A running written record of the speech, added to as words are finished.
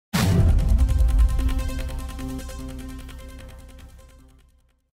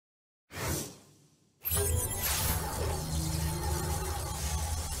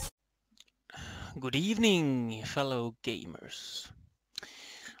Good evening, fellow gamers.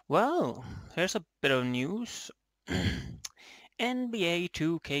 Well, here's a bit of news. NBA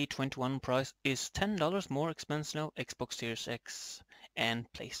 2K21 price is $10 more expensive now, Xbox Series X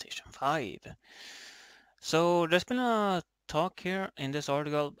and PlayStation 5. So there's been a talk here in this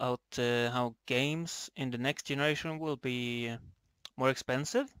article about how games in the next generation will be more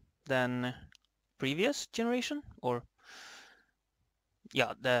expensive than previous generation, or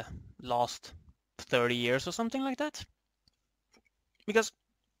yeah, the last 30 years or something like that. Because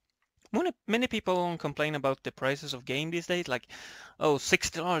many people complain about the prices of game these days, like, oh,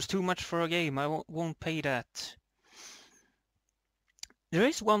 $60 too much for a game, I won't pay that. There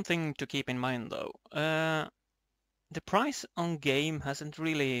is one thing to keep in mind though. The price on game hasn't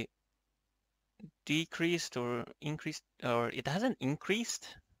really decreased or increased, or it hasn't increased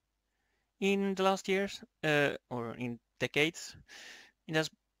in the last years, or in decades. It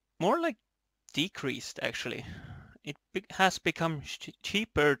has more like decreased actually. It has become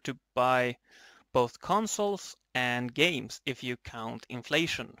cheaper to buy both consoles and games if you count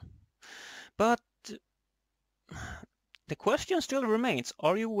inflation. But the question still remains,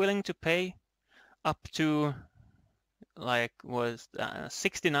 are you willing to pay up to like was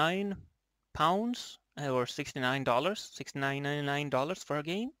 69 pounds or $69, $69.99 for a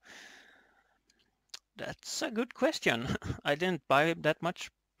game? That's a good question. I didn't buy that much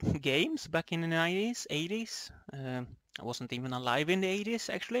games back in the 90s, 80s. I wasn't even alive in the 80s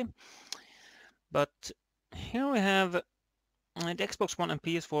actually. But here we have the Xbox One and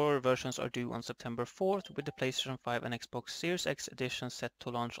PS4 versions are due on September 4th, with the PlayStation 5 and Xbox Series X edition set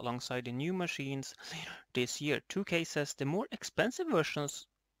to launch alongside the new machines later this year. 2K says the more expensive versions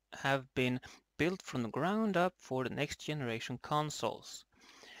have been built from the ground up for the next generation consoles.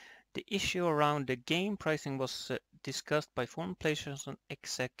 The issue around the game pricing was discussed by former PlayStation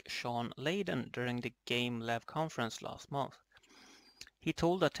exec Sean Layden during the Game Lab conference last month. He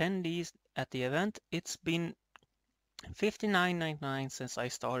told attendees at the event, "It's been $59.99 since I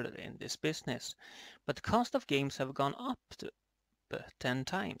started in this business, but the cost of games have gone up to 10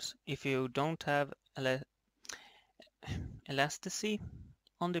 times. If you don't have elasticity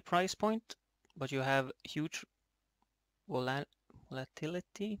on the price point, but you have huge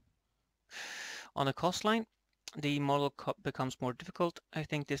volatility on the cost line, the model becomes more difficult. I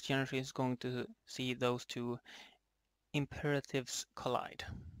think this generation is going to see those two imperatives collide."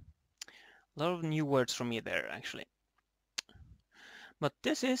 A lot of new words from me there, actually. But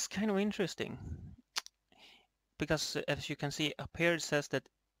this is kind of interesting because, as you can see up here, it says that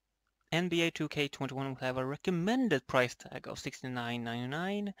NBA 2K21 will have a recommended price tag of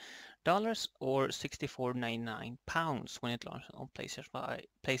 $69.99 or £64.99 when it launches on PlayStation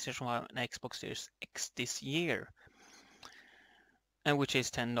 5 and Xbox Series X this year, and which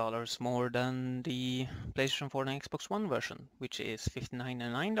is $10 more than the PlayStation 4 and Xbox One version, which is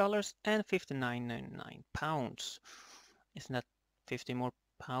 $59.99 and £59.99. Isn't that 50 more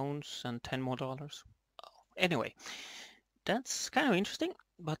pounds and 10 more dollars? Anyway, that's kind of interesting,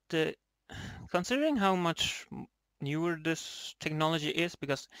 but considering how much newer this technology is,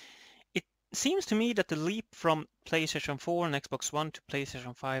 because it seems to me that the leap from PlayStation 4 and Xbox One to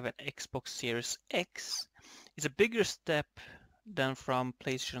PlayStation 5 and Xbox Series X is a bigger step than from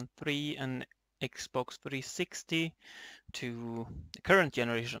PlayStation 3 and Xbox 360 to the current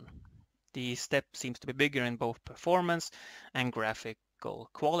generation. The step seems to be bigger in both performance and graphical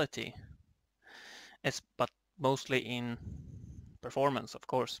quality, but mostly in performance, of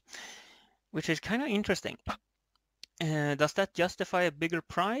course, which is kind of interesting. Does that justify a bigger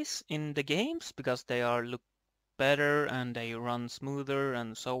price in the games because they look better and they run smoother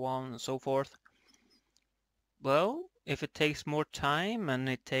and so on and so forth? Well, if it takes more time and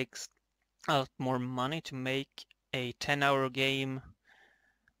it takes a lot more money to make a 10-hour game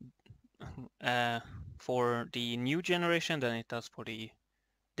for the new generation than it does for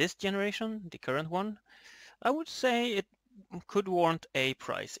this generation, the current one, I would say it could warrant a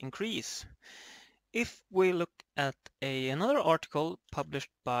price increase. If we look at another article published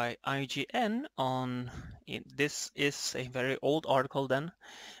by IGN this is a very old article then,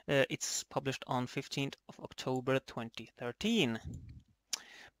 it's published on 15th of October 2013.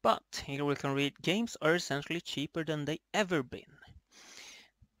 But here we can read, games are essentially cheaper than they ever been.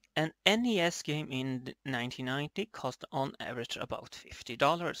 An NES game in 1990 cost on average about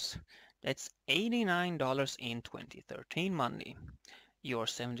 $50. That's $89 in 2013 money. Your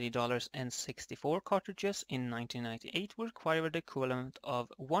 $70.64 cartridges in 1998 would require the equivalent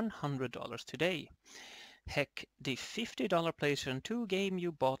of $100 today. Heck, the $50 PlayStation 2 game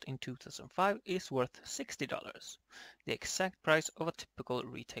you bought in 2005 is worth $60, the exact price of a typical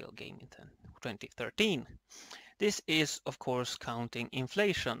retail game in 2013. This is, of course, counting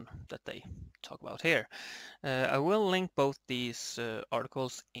inflation that they talk about here. I will link both these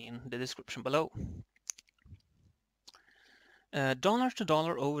articles in the description below. Dollar to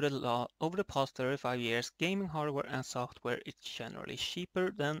dollar over the past 35 years, gaming hardware and software is generally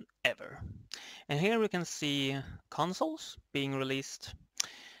cheaper than ever. And here we can see consoles being released.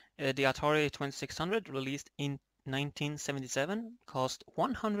 The Atari 2600, released in 1977, cost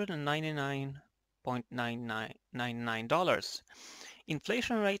 $199.99.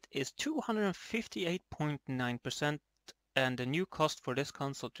 Inflation rate is 258.9%, and the new cost for this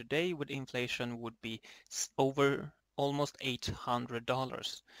console today with inflation would be over almost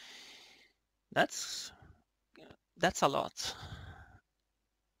 $800. That's a lot.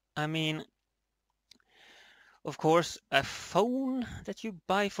 I mean, of course, a phone that you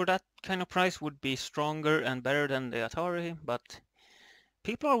buy for that kind of price would be stronger and better than the Atari, but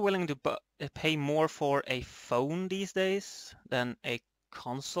people are willing to pay more for a phone these days than a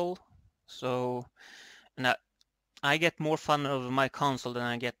console. So, and I get more fun out of my console than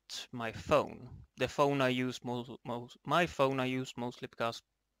I get my phone. The phone I use my phone I use mostly because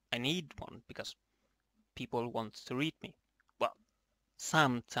I need one, because people want to reach me. Well,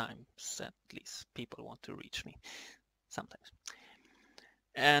 sometimes at least people want to reach me. Sometimes.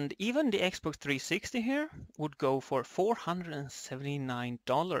 And even the Xbox 360 here would go for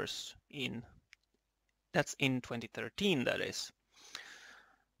 $479 that's in 2013, that is.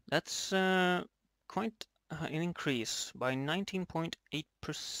 That's quite an increase by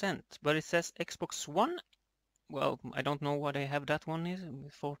 19.8%, but it says Xbox One. Well, I don't know what I have that one is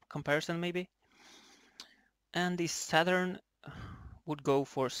for comparison maybe. And the Saturn would go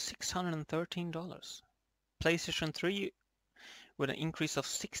for $613. PlayStation 3 with an increase of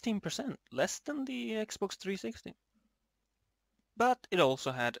 16%, less than the Xbox 360. But it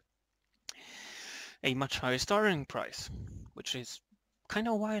also had a much higher starting price, which is kind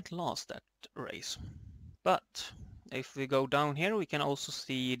of why it lost that race. But if we go down here, we can also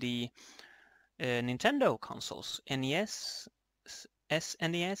see the Nintendo consoles: NES,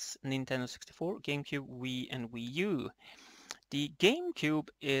 SNES, Nintendo 64, GameCube, Wii, and Wii U. The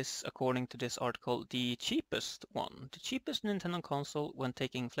GameCube is, according to this article, the cheapest one. The cheapest Nintendo console when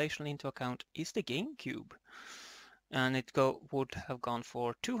taking inflation into account is the GameCube. And it would have gone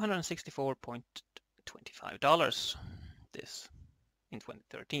for $264.25 this in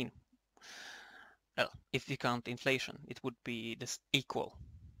 2013. Well, if you count inflation, it would be this equal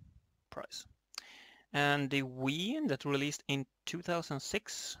price. And the Wii that released in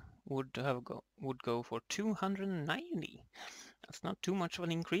 2006 would go for $290. That's not too much of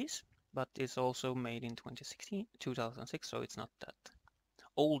an increase, but it's also made in 2006, so it's not that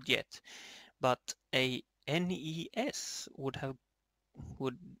old yet. But a NES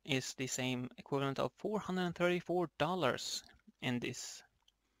is the same equivalent of $434 in this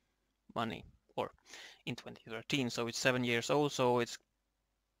money, or in 2013. So it's 7 years old, so it's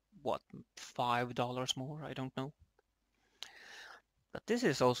what, $5 more? I don't know. But this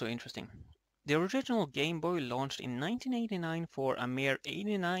is also interesting. The original Game Boy launched in 1989 for a mere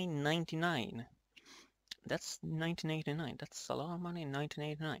 $89.99. That's 1989. That's a lot of money in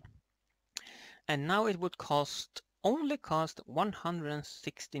 1989. And now it would only cost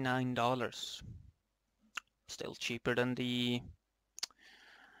 $169. Still cheaper than the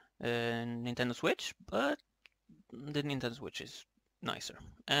Nintendo Switch, but the Nintendo Switch is nicer.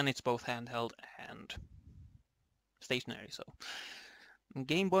 And it's both handheld and stationary, so.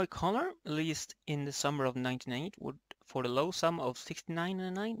 Game Boy Color, released in the summer of 1998, would, for the low sum of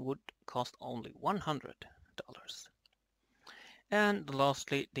 $69.99, would cost only $100. And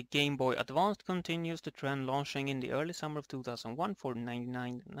lastly, the Game Boy Advance continues the trend, launching in the early summer of 2001 for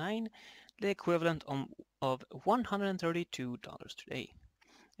 $99.99, the equivalent of $132 today.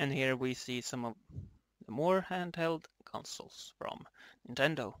 And here we see some of the more handheld consoles from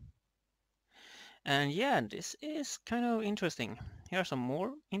Nintendo. And yeah, this is kind of interesting. Here are some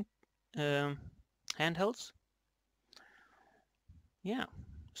more handhelds. Yeah,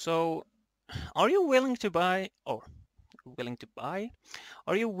 so are you willing to buy, or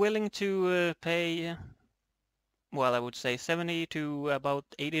are you willing to pay, well, I would say $70 to about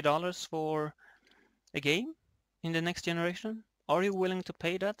 $80 for a game in the next generation? Are you willing to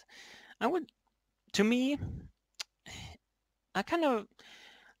pay that? To me,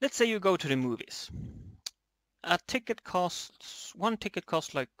 let's say you go to the movies. One ticket costs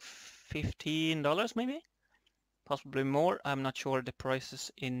like $15 maybe, possibly more. I'm not sure the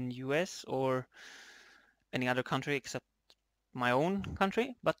prices in US, or any other country except my own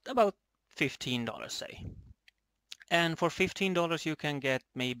country, but about $15, say. And for $15, you can get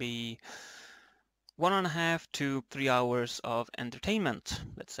maybe 1.5 to 3 hours of entertainment,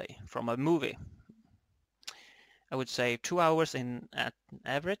 let's say, from a movie. I would say 2 hours in at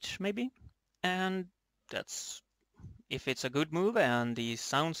average, maybe. And that's if it's a good movie and the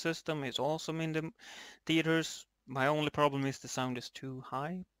sound system is awesome in the theaters. My only problem is the sound is too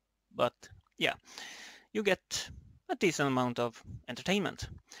high. But yeah, you get a decent amount of entertainment.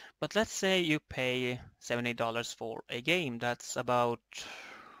 But let's say you pay $70 for a game. That's about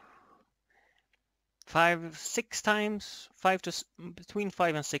between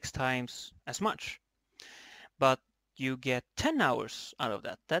 5 and 6 times as much. But you get 10 hours out of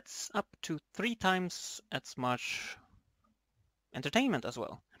that. That's up to 3 times as much entertainment as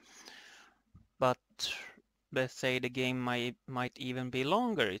well. But let's say the game might even be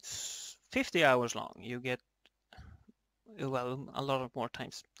longer. It's 50 hours long. You get, well, a lot of more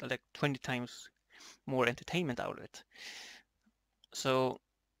times, like 20 times more entertainment out of it. So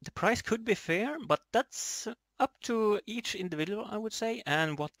the price could be fair, but that's up to each individual, I would say,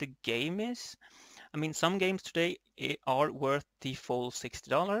 and what the game is. I mean, some games today are worth the full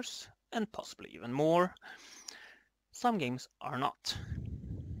 $60 and possibly even more. Some games are not.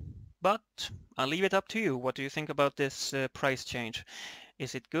 But I'll leave it up to you. What do you think about this price change?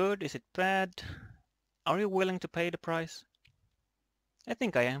 Is it good? Is it bad? Are you willing to pay the price? I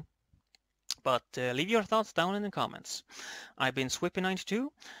think I am. But leave your thoughts down in the comments. I've been Swippy92,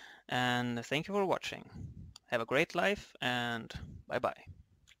 and thank you for watching. Have a great life, and bye-bye.